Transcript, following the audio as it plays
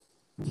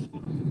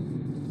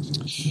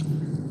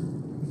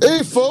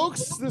Hey,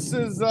 folks, this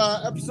is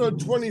episode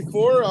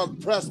 24 of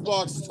Press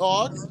Box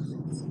Talk,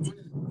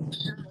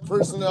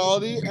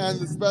 Personality and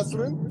the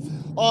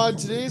Specimen. On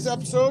today's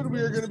episode,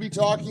 we are going to be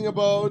talking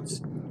about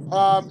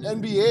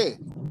NBA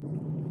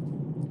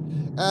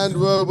and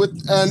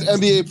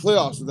NBA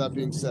playoffs, with that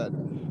being said.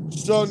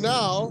 So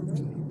now,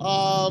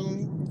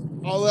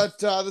 I'll let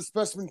the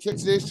Specimen kick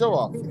today's show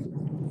off.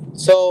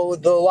 So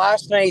the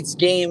last night's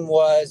game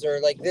was,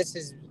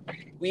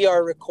 we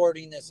are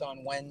recording this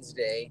on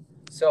Wednesday.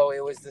 So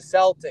it was the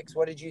Celtics.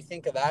 What did you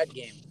think of that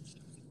game?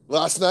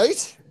 Last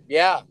night?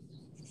 Yeah.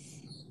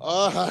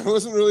 I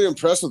wasn't really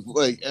impressed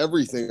with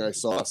everything I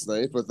saw last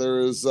night, but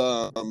there's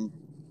a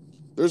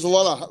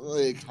lot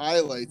of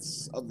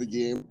highlights of the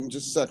game.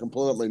 Just a second,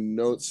 pulling up my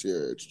notes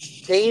here.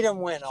 Tatum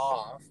went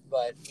off,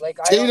 but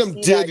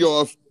Tatum did go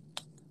off.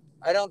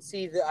 I don't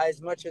see as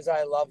much as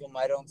I love them.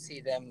 I don't see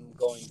them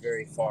going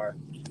very far.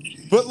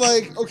 But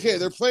okay,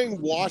 they're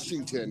playing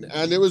Washington,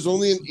 and it was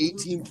only an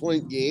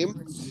 18-point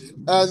game,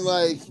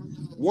 and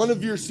one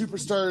of your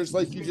superstars,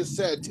 like you just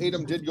said,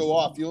 Tatum did go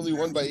off. He only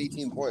won by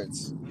 18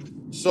 points.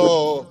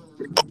 So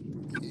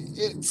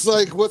it's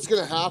what's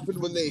going to happen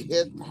when they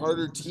hit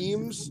harder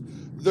teams?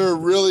 They're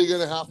really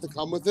going to have to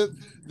come with it.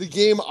 The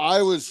game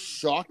I was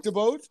shocked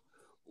about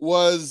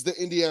was the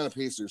Indiana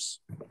Pacers.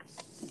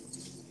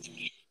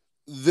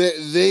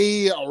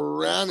 They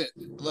ran it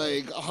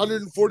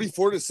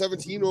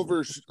 144-17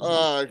 over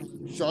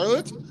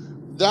Charlotte.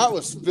 That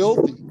was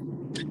filthy.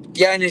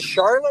 Yeah, and is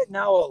Charlotte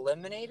now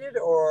eliminated,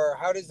 or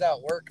how does that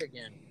work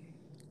again?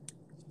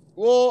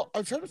 Well,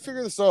 I'm trying to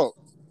figure this out.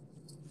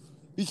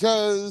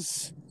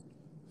 Because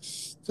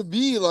to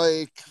be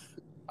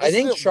I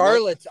think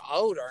Charlotte's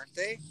out, aren't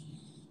they?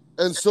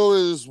 And so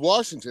is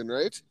Washington,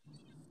 right?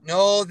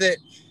 No,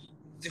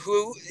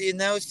 who in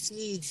those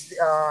seeds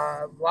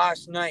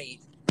last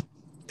night,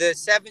 the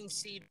 7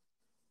 seed,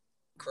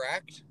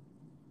 correct?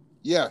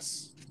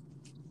 Yes.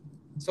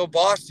 So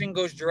Boston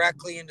goes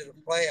directly into the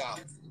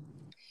playoffs.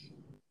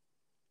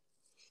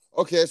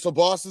 Okay, so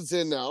Boston's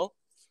in now.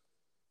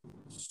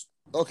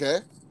 Okay.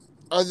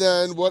 And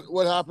then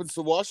what happens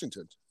to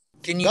Washington?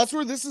 That's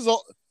where this is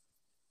all.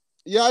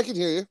 Yeah, I can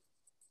hear you.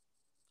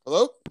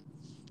 Hello?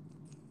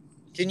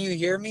 Can you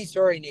hear me?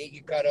 Sorry, Nate,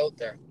 you cut out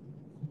there.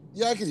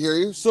 Yeah, I can hear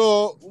you.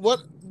 So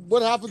what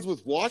happens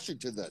with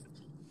Washington then?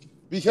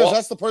 Because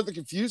that's the part that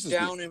confuses me.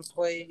 Down and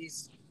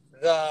plays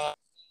the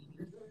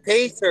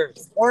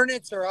Pacers.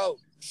 Hornets are out.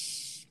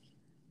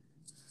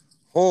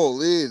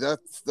 Holy, that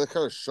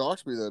kind of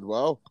shocked me then.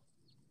 Wow.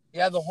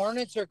 Yeah, the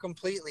Hornets are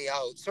completely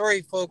out.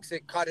 Sorry, folks,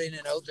 it cut in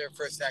and out there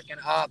for a second.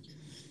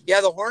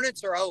 Yeah, the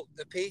Hornets are out.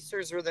 The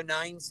Pacers were the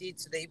 9 seed,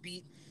 so they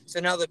beat.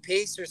 So now the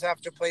Pacers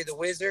have to play the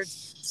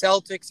Wizards.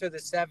 Celtics are the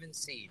 7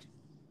 seed.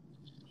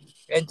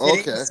 And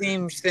today's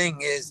same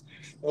thing is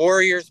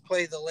Warriors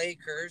play the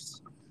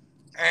Lakers,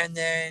 and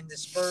then the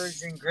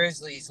Spurs and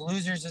Grizzlies.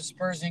 Losers of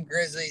Spurs and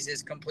Grizzlies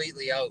is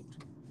completely out.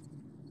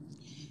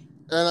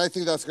 And I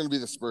think that's going to be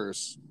the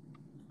Spurs.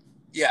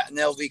 Yeah, and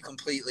they'll be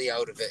completely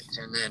out of it.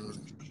 And then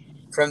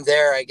from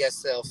there, I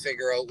guess they'll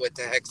figure out what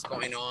the heck's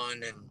going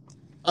on.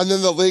 And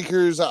then the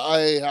Lakers,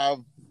 I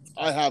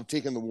have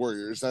taken the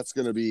Warriors. That's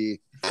going to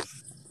be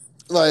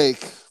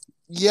it's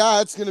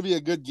going to be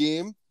a good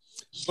game,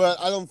 but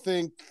I don't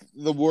think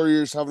the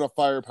Warriors have enough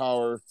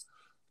firepower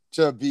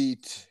to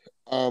beat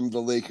the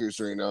Lakers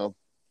right now.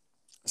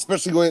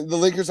 Especially the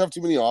Lakers have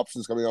too many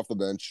options coming off the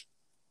bench.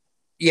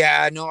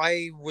 Yeah, no,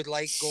 I would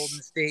like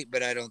Golden State,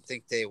 but I don't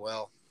think they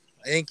will.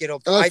 I think think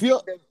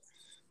the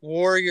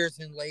Warriors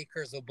and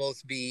Lakers will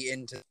both be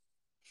into.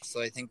 So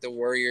I think the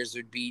Warriors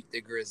would beat the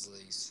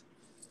Grizzlies.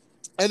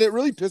 And it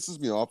really pisses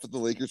me off with the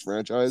Lakers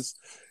franchise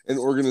and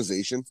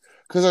organization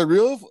because I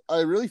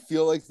really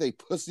feel like they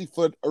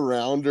pussyfoot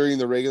around during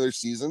the regular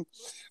season,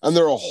 and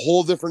they're a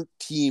whole different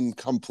team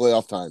come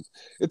playoff time.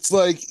 It's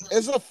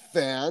as a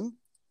fan,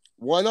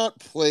 why not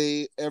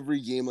play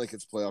every game like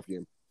it's a playoff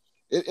game?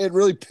 It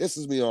really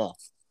pisses me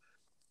off.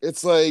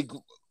 It's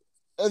and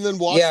then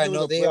watching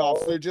the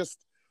playoffs,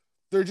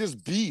 they're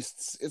just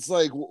beasts. It's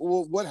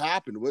what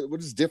happened? What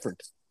is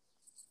different?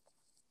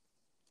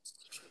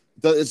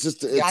 It's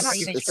just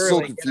it's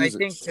so confusing. I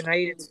think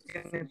tonight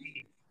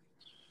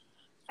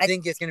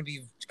it's gonna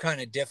be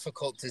kind of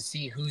difficult to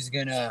see who's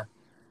gonna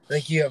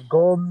you have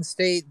Golden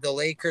State, the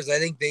Lakers. I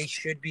think they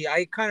should be.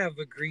 I kind of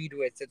agreed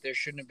with that there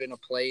shouldn't have been a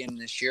play in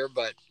this year,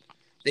 but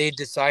they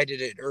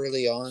decided it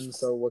early on.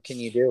 So what can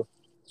you do?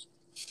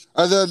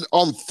 And then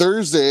on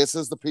Thursday, it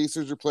says the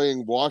Pacers are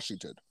playing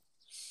Washington.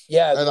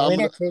 Yeah, the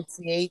winner takes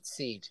the 8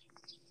 seed.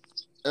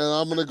 And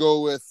I'm gonna go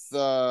with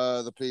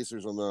the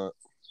Pacers on that.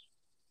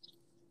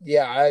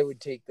 Yeah, I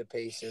would take the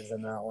Pacers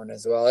on that one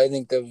as well. I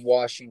think the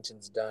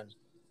Washington's done.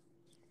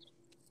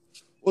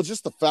 Well,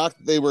 just the fact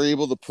that they were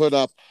able to put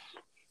up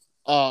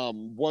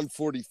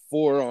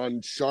 144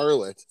 on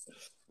Charlotte,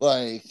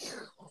 that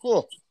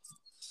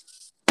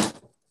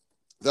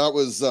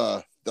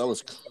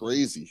was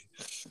crazy.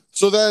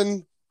 So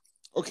then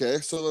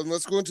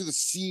let's go into the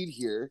seed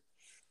here.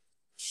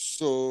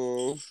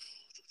 So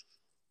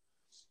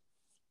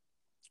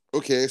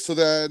Okay, so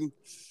then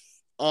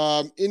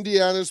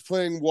Indiana's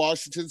playing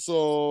Washington,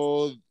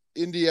 so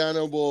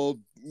Indiana will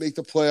make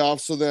the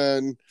playoffs. So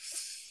then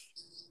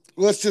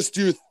let's just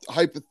do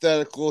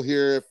hypothetical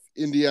here. If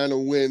Indiana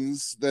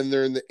wins, then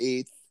they're in the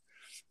eighth.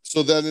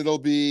 So then it'll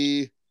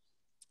be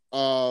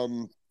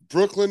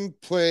Brooklyn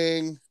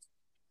playing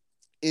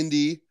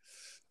Indy.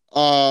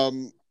 Or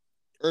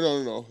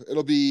no.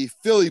 It'll be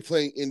Philly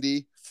playing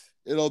Indy.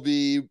 It'll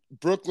be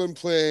Brooklyn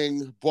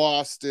playing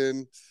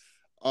Boston.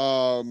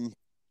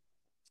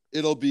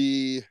 It'll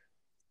be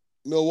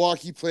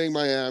Milwaukee playing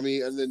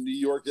Miami, and then New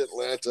York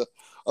Atlanta.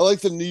 I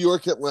like the New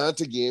York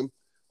Atlanta game.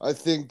 I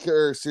think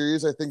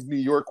series. I think New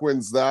York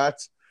wins that,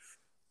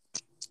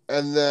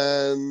 and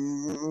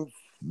then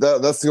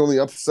that's the only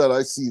upset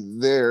I see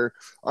there.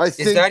 Is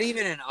that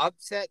even an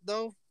upset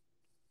though?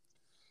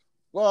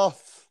 Well,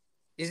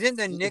 isn't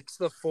the Knicks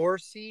the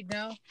 4th seed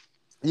now?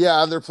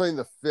 Yeah, they're playing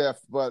the 5th,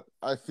 but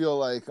I feel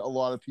like a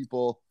lot of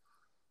people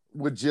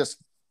would just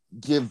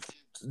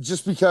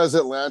because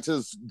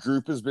Atlanta's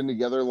group has been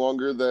together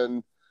longer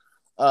than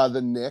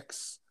the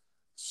Knicks.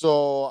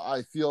 So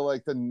I feel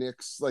like the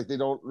Knicks, like they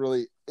don't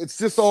really. It's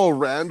just all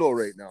Randall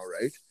right now,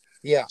 right?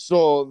 Yeah.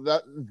 So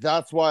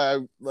that's why I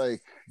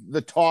like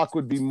the talk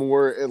would be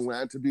more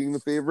Atlanta being the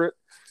favorite,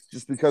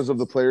 just because of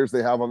the players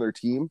they have on their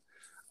team.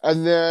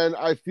 And then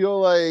I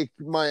feel like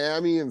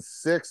Miami in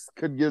 6th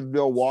could give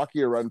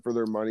Milwaukee a run for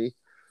their money.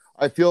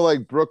 I feel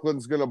like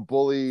Brooklyn's going to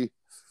bully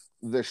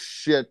the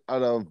shit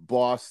out of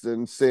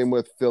Boston. Same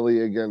with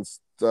Philly against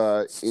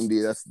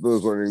Indy.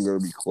 Those aren't even going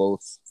to be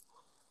close.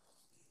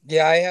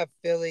 Yeah, I have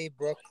Philly,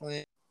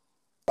 Brooklyn,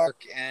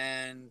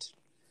 and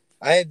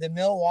I have the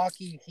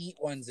Milwaukee Heat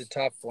one's a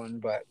tough one,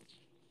 but.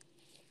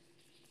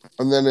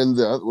 And then in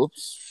the,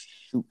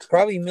 shoot.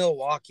 Probably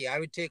Milwaukee. I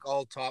would take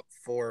all top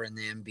 4 in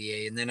the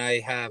NBA. And then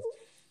I have,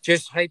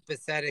 just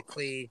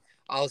hypothetically,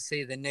 I'll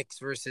say the Knicks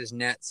versus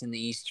Nets in the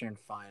Eastern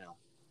Final.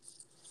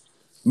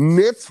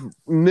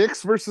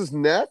 Knicks versus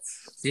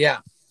Nets? Yeah.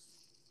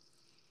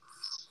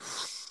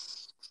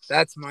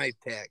 That's my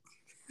pick.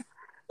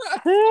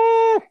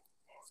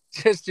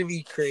 Just to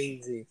be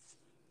crazy.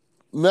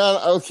 Man,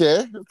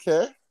 okay.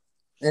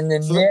 And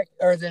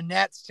the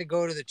Nets to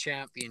go to the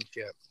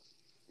championship.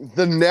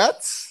 The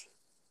Nets?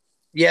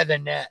 Yeah, the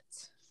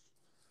Nets.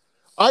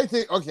 I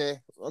think okay.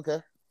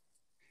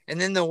 And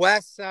then the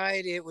West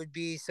side, it would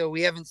be, so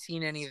we haven't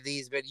seen any of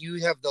these, but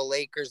you have the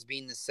Lakers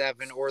being the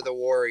 7 or the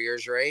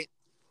Warriors, right?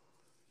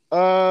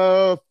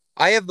 I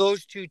have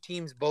those two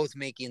teams both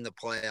making the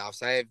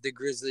playoffs. I have the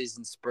Grizzlies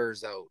and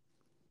Spurs out.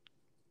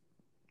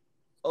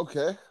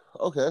 Okay.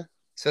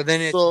 So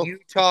then it's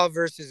Utah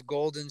versus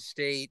Golden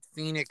State,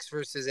 Phoenix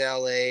versus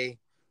LA,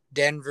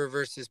 Denver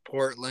versus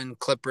Portland,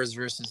 Clippers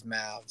versus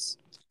Mavs.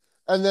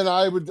 And then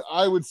I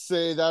would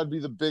say that would be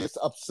the biggest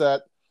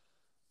upset.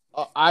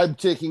 I'm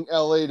taking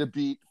LA to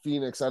beat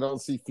Phoenix. I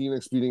don't see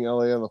Phoenix beating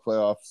LA in the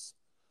playoffs.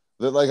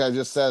 That, like I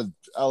just said,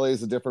 LA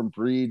is a different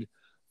breed.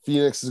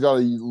 Phoenix has got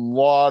a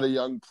lot of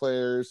young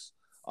players.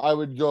 I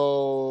would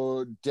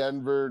go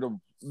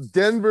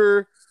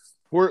Denver,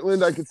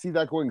 Portland. I could see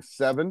that going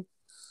 7.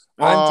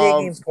 I'm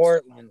taking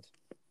Portland.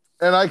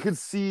 And I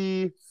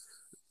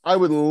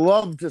would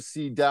love to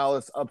see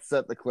Dallas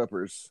upset the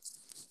Clippers.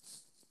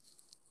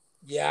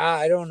 Yeah,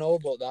 I don't know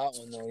about that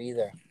one, though,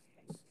 either.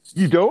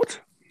 You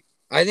don't?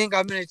 I think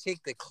I'm going to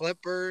take the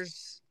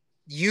Clippers.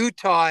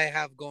 Utah I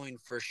have going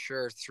for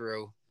sure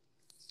through.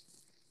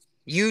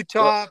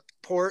 Utah,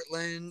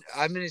 Portland.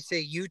 I'm going to say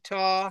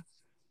Utah.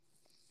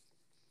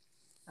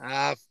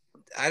 I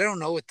don't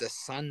know with the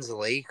Suns,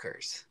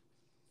 Lakers.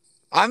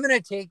 I'm going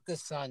to take the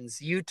Suns.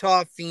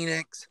 Utah,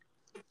 Phoenix.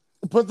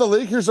 But the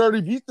Lakers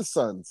already beat the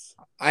Suns.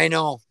 I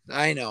know.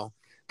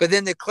 But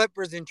then the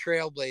Clippers and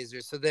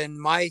Trailblazers. So then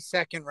my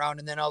second round,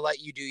 and then I'll let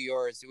you do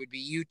yours. It would be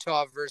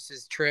Utah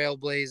versus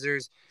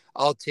Trailblazers.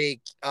 I'll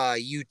take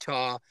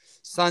Utah.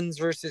 Suns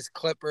versus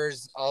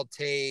Clippers. I'll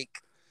take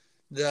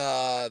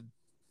the...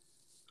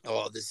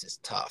 Oh, this is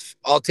tough.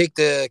 I'll take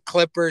the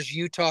Clippers.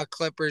 Utah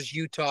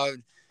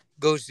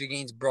goes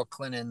against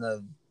Brooklyn in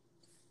the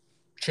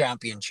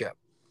championship.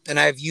 And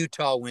I have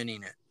Utah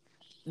winning it.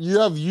 You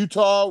have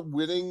Utah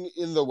winning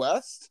in the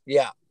West?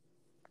 Yeah.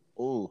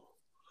 Oh,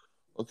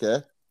 okay.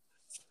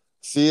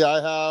 See,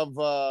 I have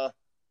I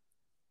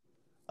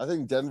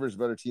think Denver's a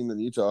better team than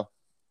Utah.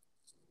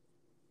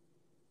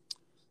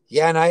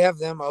 Yeah, and I have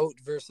them out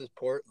versus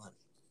Portland.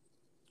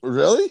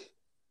 Really?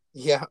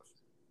 Yeah.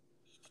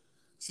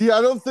 See,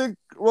 I don't think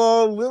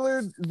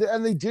Lillard,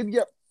 and they did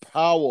get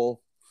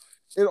Powell.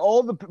 And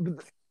all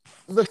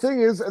the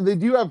thing is, and they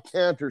do have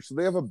Cantor, so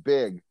they have a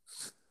big.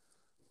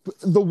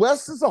 The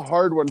West is a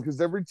hard one because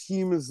every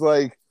team is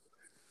like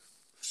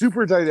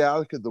super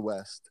dynamic in the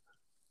West.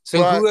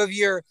 So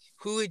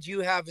who would you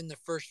have in the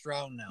first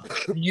round now?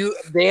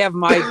 They have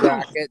my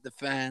bracket, the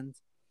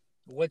fans.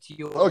 What's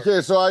yours?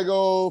 Okay, so I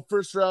go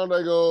first round.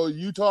 I go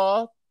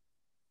Utah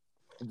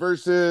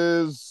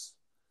versus.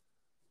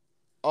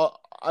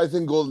 I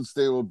think Golden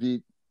State will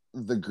beat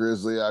the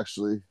Grizzlies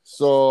actually.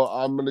 So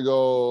I'm gonna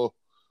go.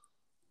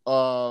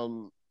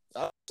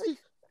 Actually,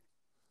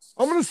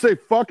 I'm gonna say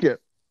fuck it.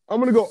 I'm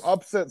gonna go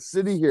upset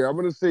city here. I'm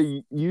gonna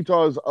say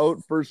Utah is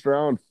out first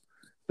round.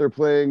 They're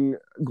playing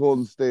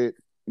Golden State.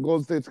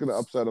 Golden State's gonna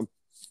upset them.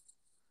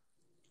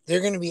 They're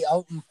going to be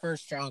out in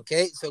first round.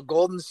 Okay, so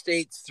Golden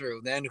State's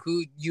through. Then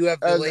who you have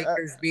the And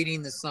Lakers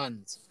beating the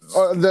Suns.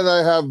 then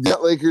I have the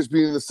Lakers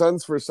beating the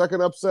Suns for a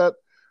second upset.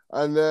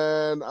 And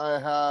then I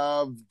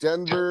have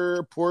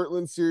Denver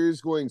Portland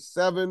series going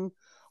 7.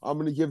 I'm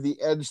going to give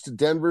the edge to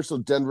Denver, so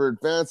Denver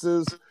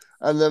advances.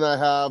 And then I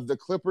have the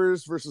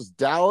Clippers versus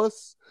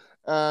Dallas,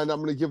 and I'm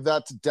going to give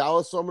that to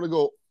Dallas. So I'm going to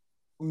go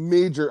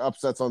major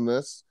upsets on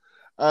this.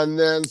 And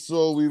then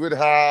so we would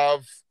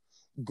have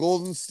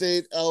Golden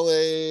State,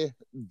 LA,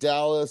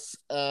 Dallas,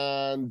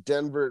 and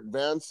Denver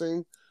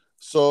advancing.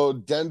 So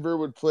Denver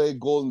would play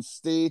Golden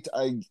State.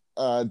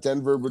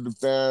 Denver would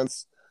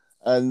advance,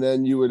 and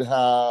then you would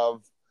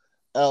have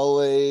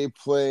LA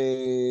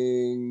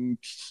playing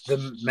The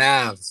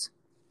Mavs.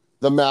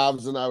 The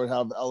Mavs, and I would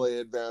have LA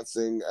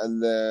advancing,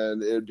 and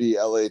then it would be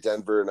LA,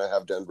 Denver, and I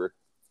have Denver.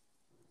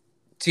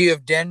 So you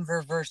have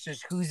Denver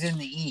versus who's in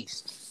the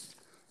East?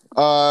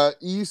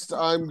 East,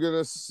 I'm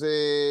gonna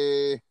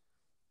say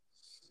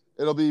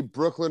it'll be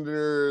Brooklyn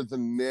or the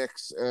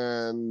Knicks,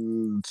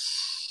 and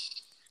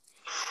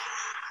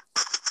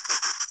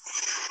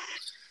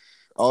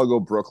I'll go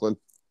Brooklyn.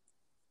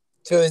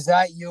 So is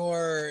that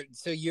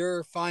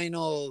your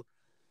final?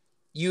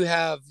 You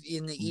have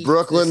in the East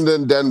Brooklyn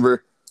and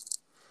Denver,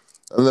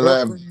 and then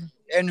Brooklyn, I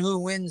have and who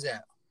wins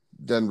that?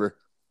 Denver.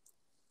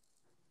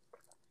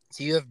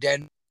 So you have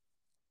Denver,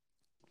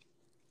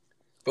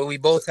 but we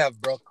both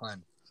have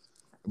Brooklyn.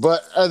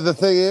 But the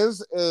thing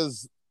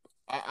is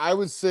I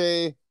would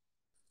say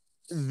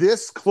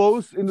this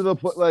close into the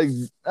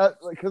because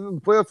the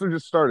playoffs are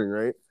just starting,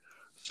 right?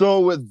 So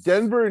with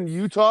Denver and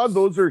Utah,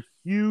 those are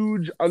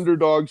huge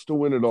underdogs to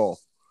win it all.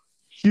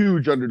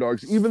 Huge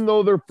underdogs, even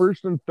though they're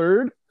first and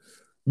third.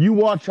 You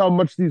watch how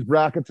much these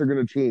brackets are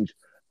going to change.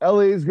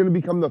 LA is going to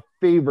become the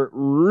favorite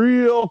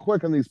real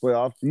quick in these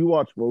playoffs. You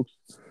watch, folks,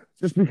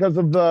 just because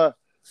of the.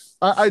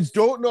 I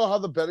don't know how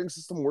the betting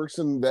system works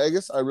in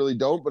Vegas. I really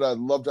don't, but I'd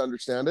love to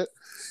understand it.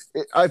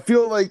 I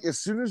feel like as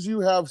soon as you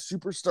have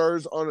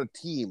superstars on a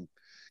team,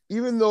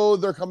 even though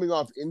they're coming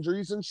off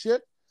injuries and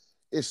shit,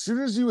 as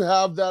soon as you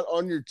have that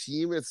on your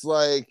team, it's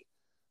like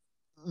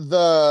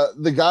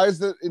the guys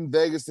that in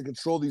Vegas that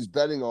control these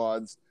betting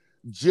odds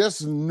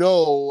just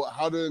know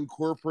how to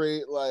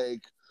incorporate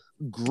like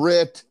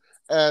grit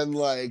and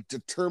like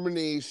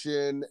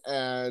determination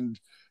and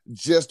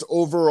just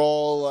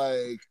overall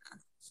like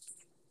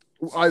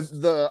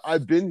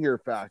I've been here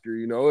factor,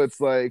 you know. It's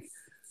like,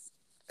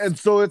 and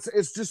so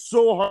it's just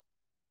so hard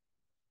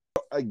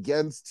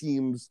against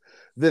teams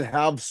that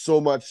have so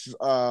much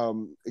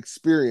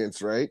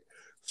experience, right?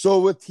 So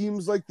with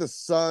teams like the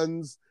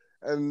Suns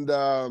and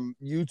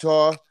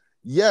Utah,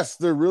 yes,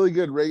 they're really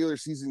good regular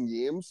season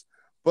games,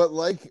 but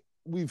like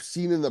we've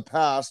seen in the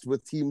past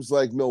with teams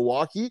like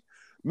Milwaukee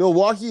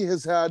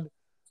has had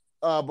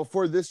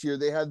before this year,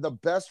 they had the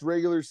best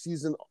regular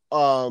season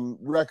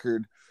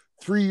record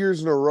 3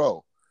 years in a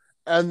row.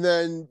 And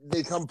then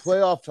they come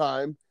playoff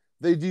time,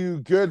 they do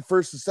good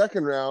first and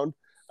second round,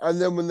 and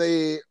then when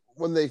they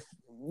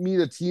meet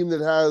a team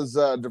that has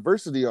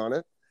diversity on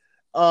it,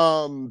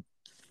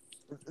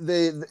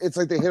 it's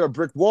like they hit a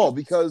brick wall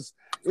because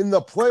in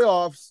the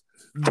playoffs,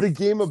 the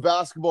game of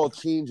basketball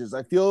changes.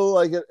 I feel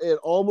like it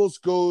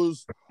almost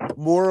goes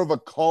more of a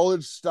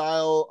college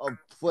style of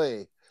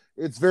play.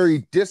 It's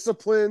very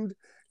disciplined.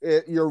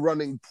 You're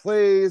running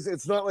plays.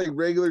 It's not like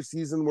regular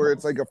season where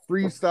it's like a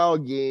freestyle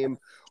game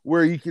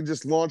where you can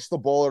just launch the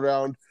ball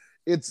around.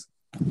 It's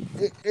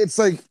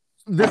like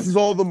this is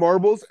all the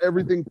marbles.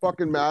 Everything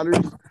fucking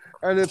matters.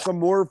 And it's a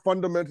more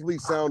fundamentally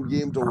sound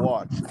game to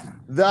watch.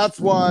 That's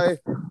why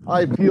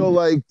I feel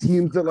like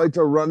teams that like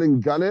to run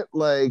and gun it,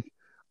 like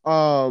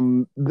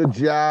the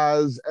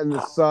Jazz and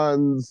the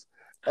Suns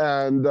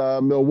and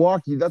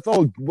Milwaukee, that's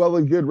all well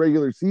and good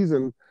regular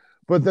season.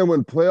 But then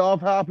when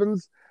playoff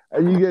happens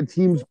and you get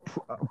teams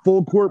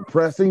full court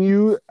pressing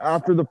you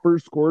after the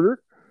first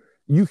quarter,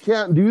 you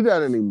can't do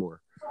that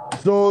anymore.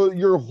 So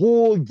your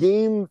whole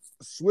game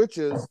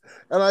switches.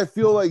 And I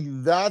feel like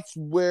that's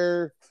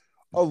where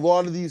a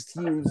lot of these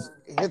teams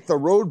hit the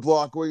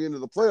roadblock going into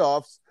the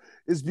playoffs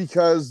is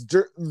because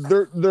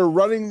they're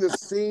running the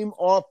same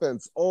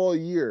offense all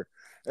year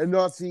and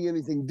not seeing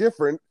anything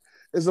different,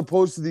 as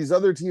opposed to these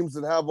other teams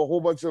that have a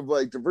whole bunch of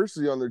like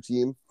diversity on their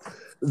team.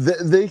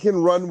 They can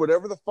run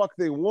whatever the fuck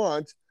they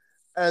want,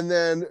 and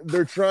then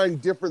they're trying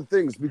different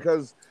things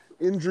because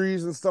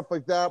injuries and stuff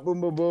like that,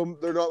 boom, boom, boom.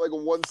 They're not like a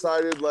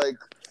one-sided like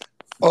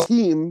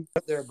team.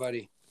 There,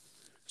 buddy.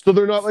 So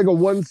they're not like a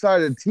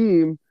one-sided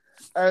team,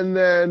 and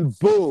then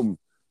boom,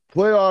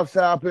 playoffs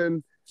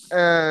happen,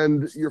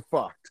 and you're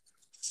fucked.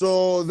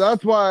 So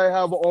that's why I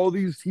have all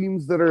these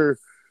teams that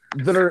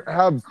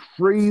have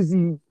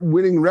crazy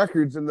winning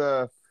records in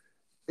the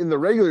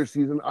regular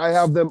season. I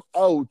have them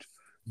out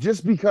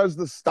just because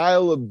the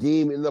style of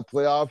game in the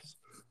playoffs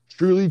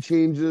truly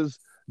changes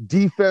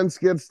defense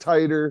gets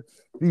tighter.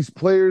 These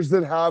players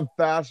that have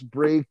fast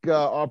break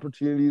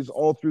opportunities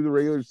all through the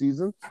regular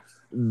season,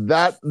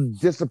 that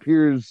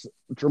disappears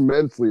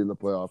tremendously in the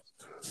playoffs.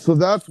 So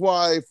that's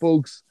why,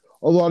 folks,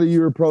 a lot of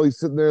you are probably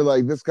sitting there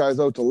like, this guy's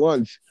out to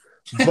lunch.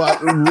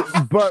 But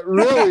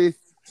really,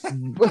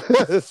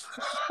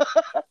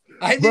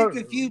 I think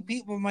a few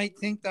people might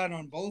think that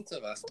on both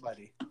of us,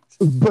 buddy.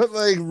 But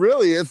like,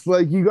 really, it's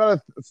like you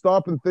gotta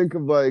stop and think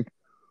of like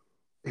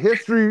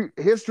history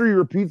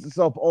repeats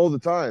itself all the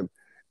time.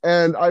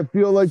 And I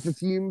feel like the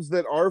teams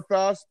that are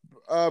fast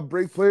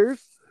break players,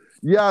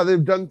 yeah,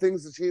 they've done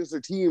things to change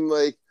their team.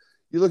 Like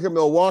you look at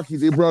Milwaukee,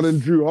 they brought in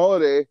Drew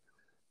Holiday,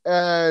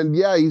 and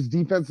yeah, he's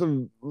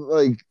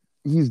defensively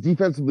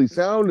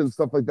sound and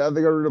stuff like that.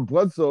 They got rid of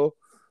Bledsoe,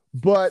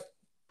 but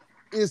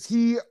is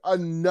he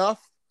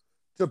enough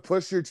to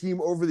push your team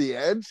over the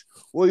edge?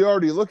 Well, you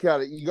already look at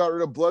it. You got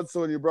rid of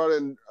Bledsoe and you brought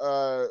in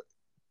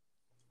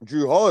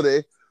Drew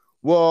Holiday.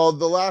 Well,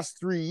 the last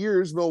 3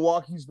 years,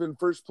 Milwaukee's been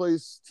first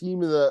place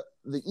team in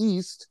the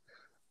East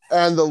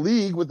and the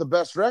league with the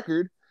best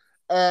record.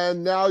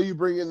 And now you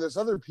bring in this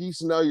other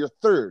piece and now you're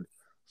third.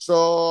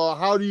 So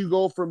how do you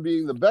go from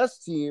being the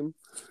best team?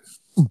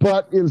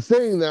 But in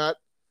saying that,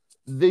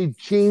 they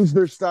changed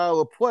their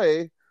style of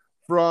play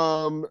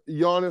from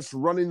Giannis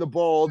running the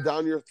ball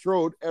down your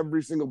throat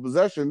every single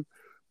possession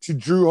to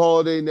Drew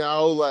Holiday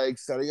now like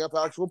setting up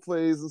actual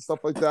plays and stuff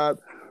like that.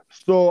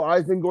 So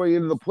I think going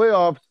into the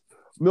playoffs,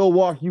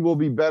 Milwaukee will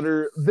be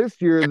better this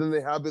year than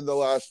they have been the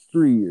last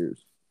 3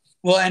 years.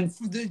 Well, and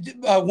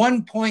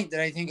one point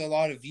that I think a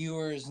lot of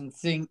viewers and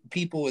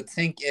people would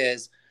think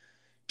is,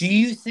 do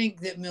you think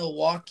that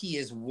Milwaukee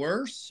is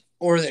worse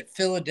or that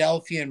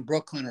Philadelphia and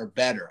Brooklyn are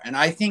better? And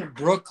I think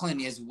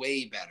Brooklyn is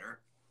way better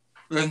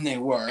than they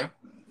were.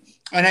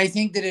 And I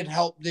think that it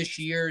helped this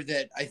year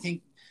that I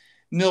think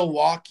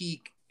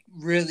Milwaukee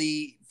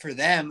really, for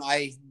them,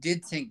 I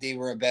did think they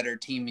were a better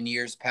team in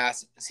years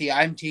past. See,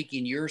 I'm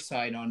taking your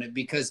side on it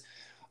because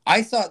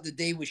I thought that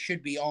they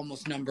should be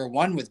almost number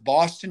one with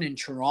Boston and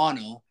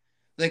Toronto.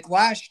 Like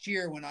last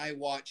year when I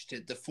watched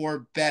it, the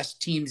 4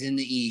 best teams in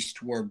the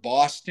East were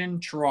Boston,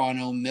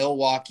 Toronto,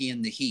 Milwaukee,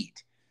 and the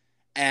Heat.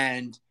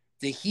 And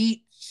the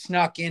Heat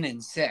snuck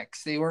in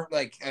 6. They weren't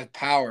like a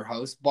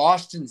powerhouse.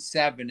 Boston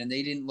 7, and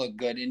they didn't look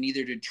good, and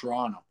neither did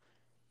Toronto.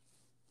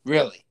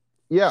 Really.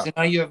 Yeah. So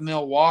now you have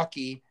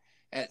Milwaukee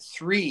at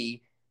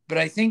 3, but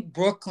I think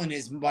Brooklyn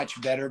is much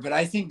better. But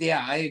I think,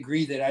 yeah, I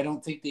agree that I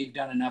don't think they've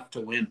done enough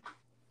to win.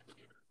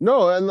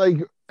 No,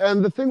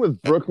 and the thing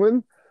with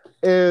Brooklyn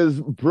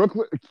is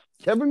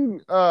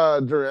Kevin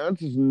Durant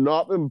has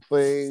not been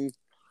playing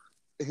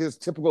his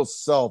typical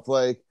self.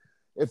 Like,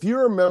 if you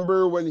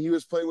remember when he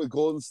was playing with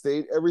Golden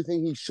State,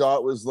 everything he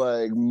shot was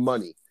like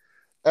money.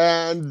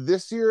 And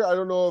this year, I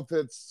don't know if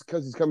it's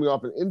because he's coming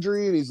off an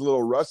injury and he's a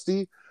little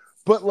rusty,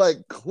 but like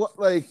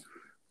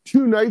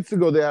 2 nights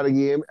ago they had a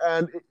game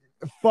and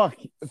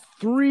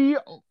 3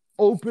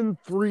 open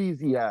threes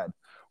he had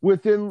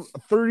within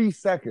 30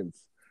 seconds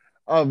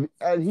and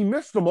he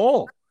missed them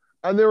all.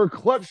 And they were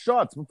clutch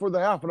shots before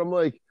the half. And I'm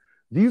like,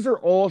 these are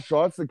all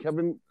shots that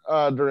Kevin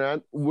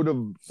Durant would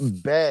have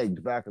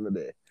bagged back in the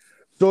day.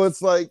 So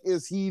it's like,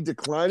 is he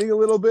declining a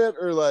little bit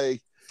or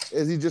like,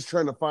 is he just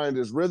trying to find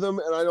his rhythm?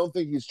 And I don't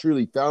think he's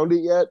truly found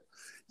it yet.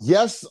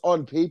 Yes,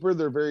 on paper,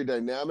 they're very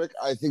dynamic.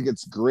 I think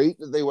it's great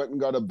that they went and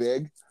got a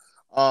big.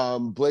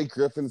 Blake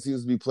Griffin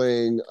seems to be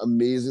playing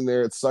amazing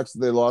there. It sucks that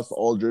they lost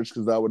Aldridge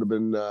because that would have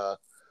been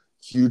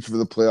huge for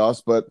the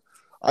playoffs. But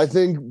I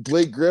think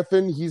Blake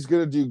Griffin, he's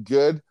going to do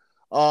good.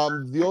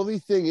 The only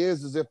thing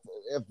is if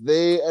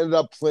they ended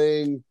up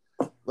playing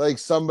like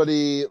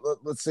somebody,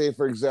 let's say,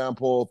 for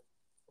example,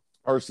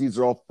 our seeds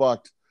are all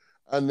fucked,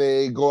 and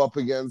they go up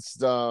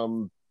against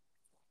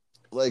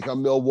like a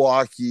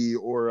Milwaukee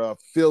or a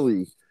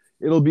Philly,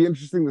 it'll be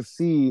interesting to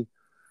see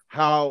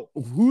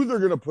who they're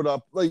gonna put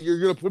up. Like you're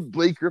gonna put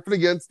Blake Griffin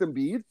against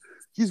Embiid,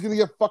 he's gonna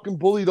get fucking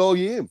bullied all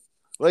game.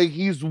 Like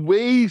he's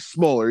way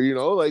smaller, you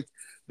know. Like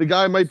the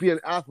guy might be an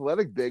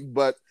athletic big,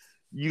 but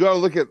you got to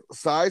look at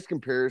size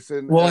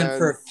comparison. Well, and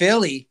for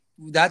Philly,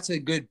 that's a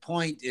good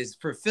point. Is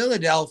for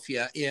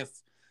Philadelphia, if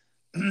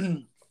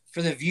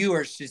for the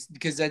viewers, just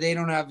because they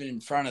don't have it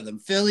in front of them.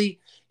 Philly,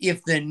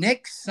 if the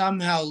Knicks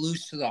somehow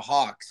lose to the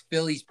Hawks,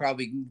 Philly's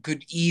probably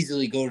could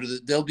easily go to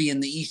they'll be in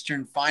the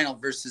Eastern Final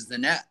versus the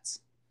Nets.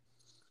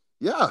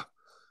 Yeah.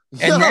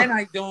 And then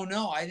I don't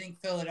know. I think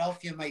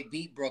Philadelphia might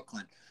beat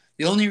Brooklyn.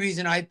 The only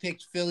reason I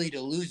picked Philly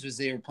to lose was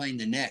they were playing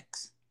the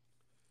Knicks.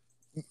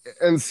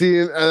 And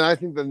I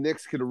think the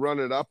Knicks could run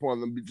it up on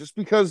them just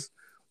because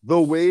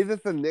the way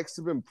that the Knicks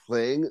have been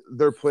playing,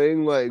 they're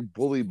playing like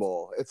bully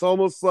ball. It's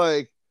almost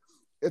like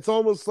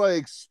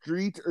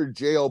street or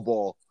jail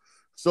ball.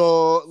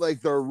 So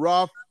like they're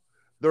rough,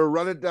 they're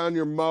run it down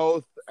your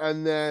mouth,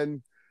 and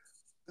then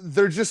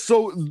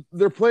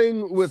they're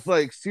playing with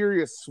like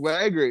serious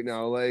swag right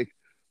now. Like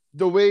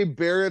the way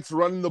Barrett's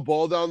running the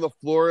ball down the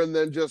floor and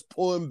then just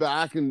pulling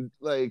back and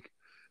like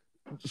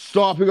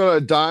stopping on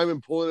a dime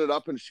and pulling it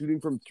up and shooting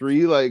from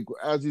three, like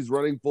as he's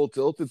running full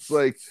tilt. It's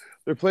like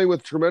they're playing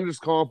with tremendous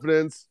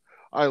confidence.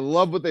 I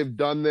love what they've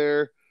done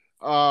there.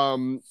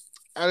 And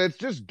it's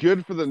just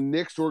good for the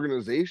Knicks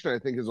organization, I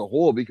think, as a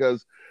whole,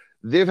 because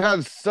they've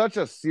had such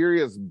a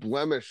serious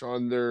blemish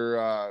on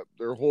their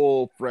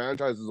whole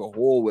franchise as a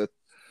whole with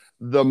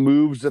the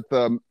moves that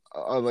the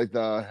like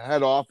the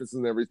head office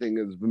and everything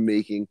has been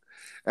making,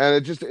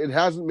 and it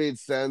hasn't made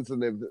sense,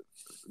 and they've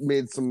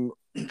made some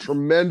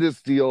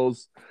tremendous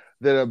deals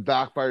that have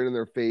backfired in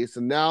their face.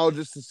 And now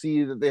just to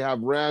see that they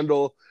have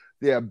Randall,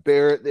 they have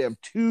Barrett, they have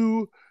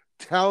two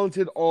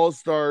talented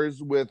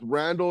all-stars with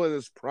Randall in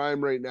his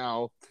prime right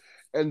now,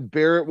 and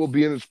Barrett will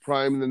be in his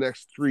prime in the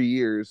next 3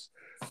 years.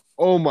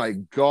 Oh my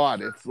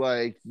God, it's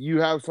like you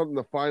have something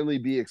to finally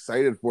be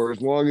excited for,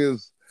 as long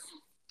as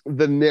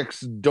the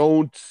Knicks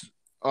don't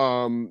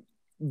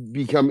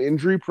become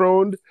injury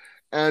prone.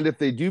 And if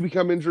they do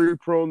become injury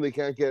prone, they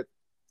can't get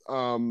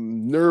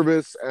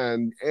nervous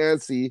and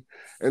antsy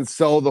and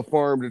sell the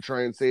farm to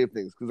try and save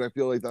things, because I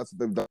feel like that's what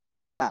they've done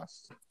in the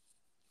past.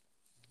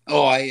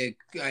 Oh, I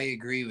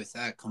agree with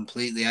that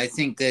completely. I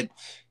think that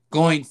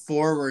going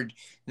forward,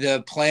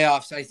 the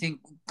playoffs, I think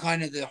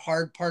kind of the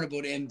hard part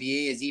about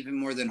NBA is, even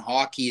more than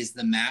hockey, is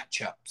the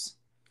matchups.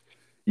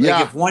 Yeah.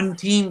 Like if one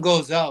team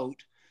goes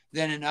out,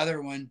 then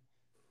another one,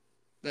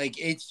 like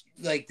it's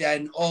like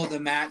then all the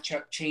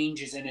matchup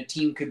changes and a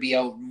team could be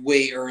out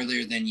way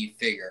earlier than you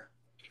figure.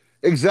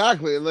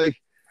 Exactly.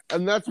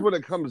 And that's what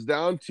it comes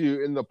down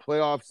to in the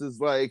playoffs, is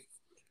like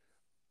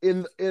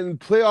in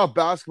playoff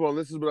basketball, and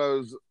this is what I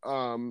was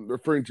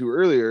referring to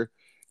earlier,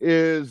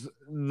 is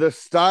the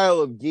style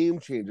of game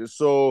changes.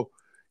 So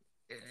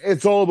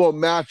it's all about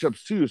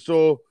matchups too.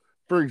 So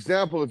for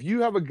example, if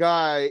you have a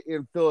guy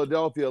in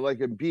Philadelphia like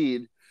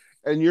Embiid,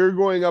 and you're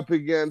going up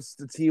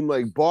against a team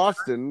like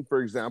Boston,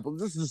 for example,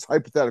 this is just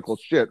hypothetical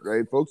shit,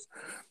 right, folks?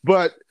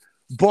 But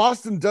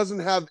Boston doesn't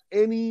have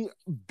any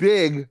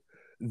big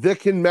that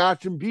can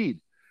match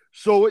Embiid.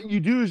 So what you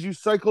do is you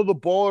cycle the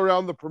ball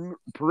around the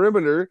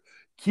perimeter,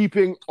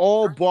 keeping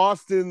all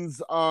Boston's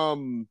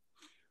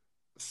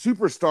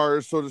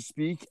superstars, so to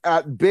speak,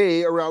 at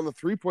bay around the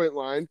three-point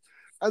line,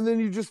 and then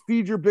you just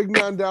feed your big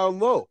man down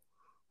low.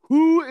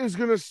 Who is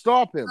going to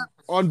stop him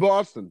on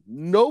Boston?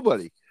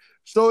 Nobody.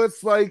 So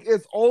it's like,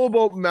 it's all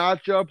about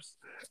matchups,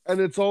 and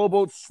it's all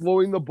about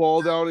slowing the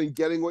ball down and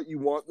getting what you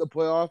want in the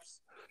playoffs.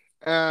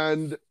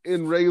 And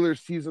in regular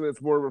season, it's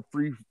more of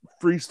a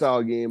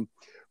freestyle game.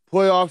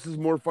 Playoffs is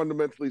more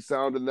fundamentally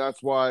sound, and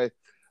that's why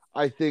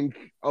I think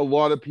a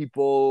lot of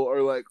people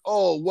are like,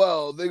 oh,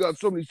 well, they got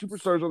so many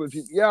superstars on their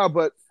team. Yeah,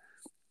 but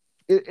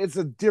it's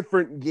a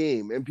different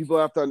game, and people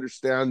have to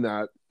understand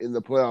that in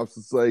the playoffs.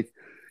 It's like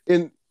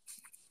in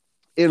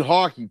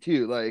hockey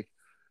too, like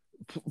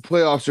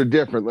playoffs are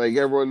different. Like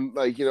everyone,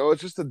 like,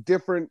 it's just a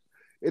different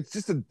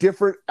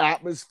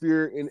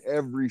atmosphere in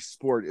every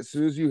sport. As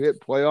soon as you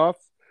hit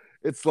playoffs,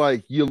 it's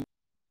like you.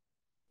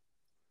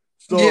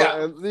 So,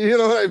 yeah. And you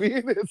know what I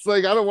mean? It's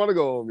like, I don't want to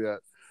go home yet.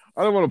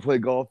 I don't want to play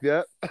golf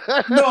yet.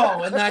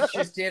 No, and that's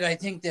just it. I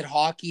think that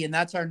hockey, and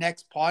that's our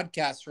next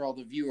podcast for all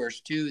the viewers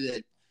too,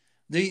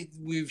 that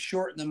we've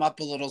shortened them up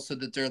a little so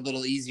that they're a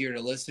little easier to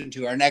listen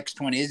to. Our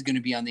next one is going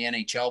to be on the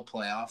NHL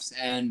playoffs.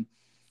 And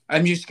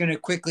I'm just going to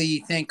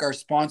quickly thank our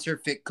sponsor,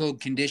 Fit Code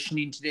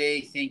Conditioning,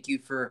 today. Thank you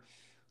for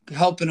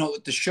helping out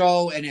with the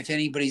show. And if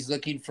anybody's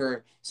looking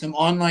for some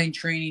online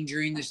training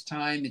during this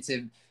time, it's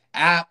an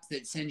app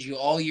that sends you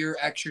all your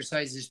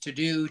exercises to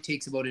do. It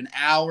takes about an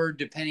hour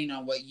depending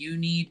on what you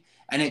need,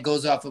 and it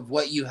goes off of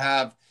what you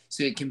have.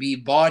 So it can be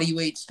body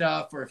weight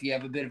stuff, or if you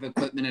have a bit of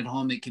equipment at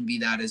home, it can be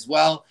that as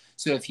well.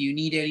 So if you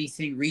need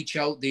anything, reach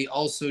out. They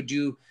also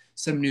do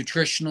some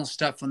nutritional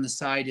stuff on the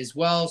side as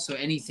well. So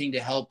anything to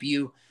help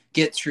you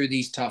get through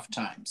these tough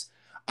times.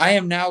 I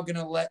am now going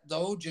to let,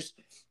 though, just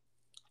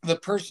the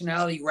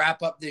personality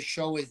wrap up this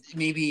show with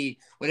maybe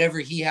whatever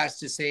he has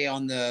to say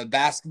on the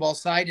basketball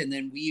side, and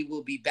then we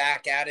will be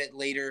back at it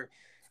later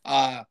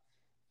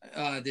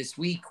this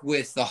week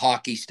with the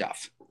hockey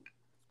stuff.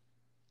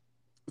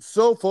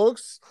 So,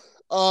 folks,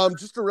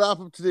 just to wrap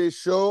up today's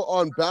show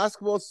on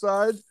basketball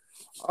side,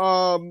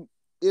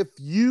 if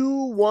you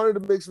wanted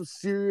to make some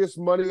serious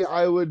money,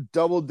 I would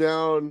double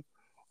down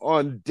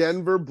on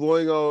Denver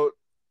blowing out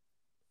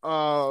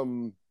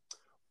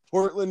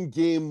Portland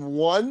game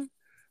 1,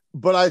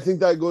 but I think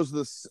that goes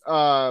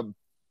to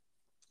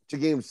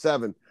game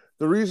 7.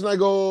 The reason I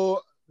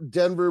go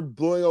Denver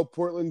blowing out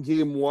Portland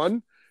game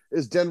 1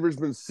 is Denver's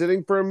been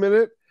sitting for a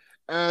minute,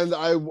 and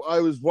I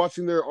was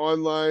watching their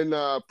online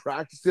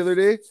practice the other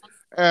day,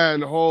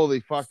 and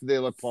holy fuck, did they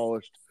look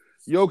polished.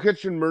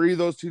 Jokic and Murray,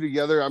 those two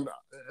together,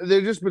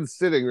 they've just been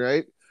sitting,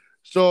 right?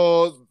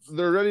 So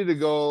they're ready to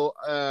go,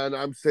 and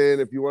I'm saying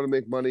if you want to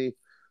make money,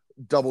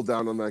 double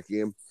down on that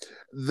game.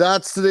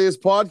 That's today's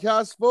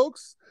podcast,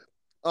 folks.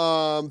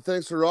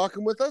 Thanks for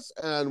rocking with us,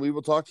 and we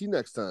will talk to you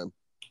next time.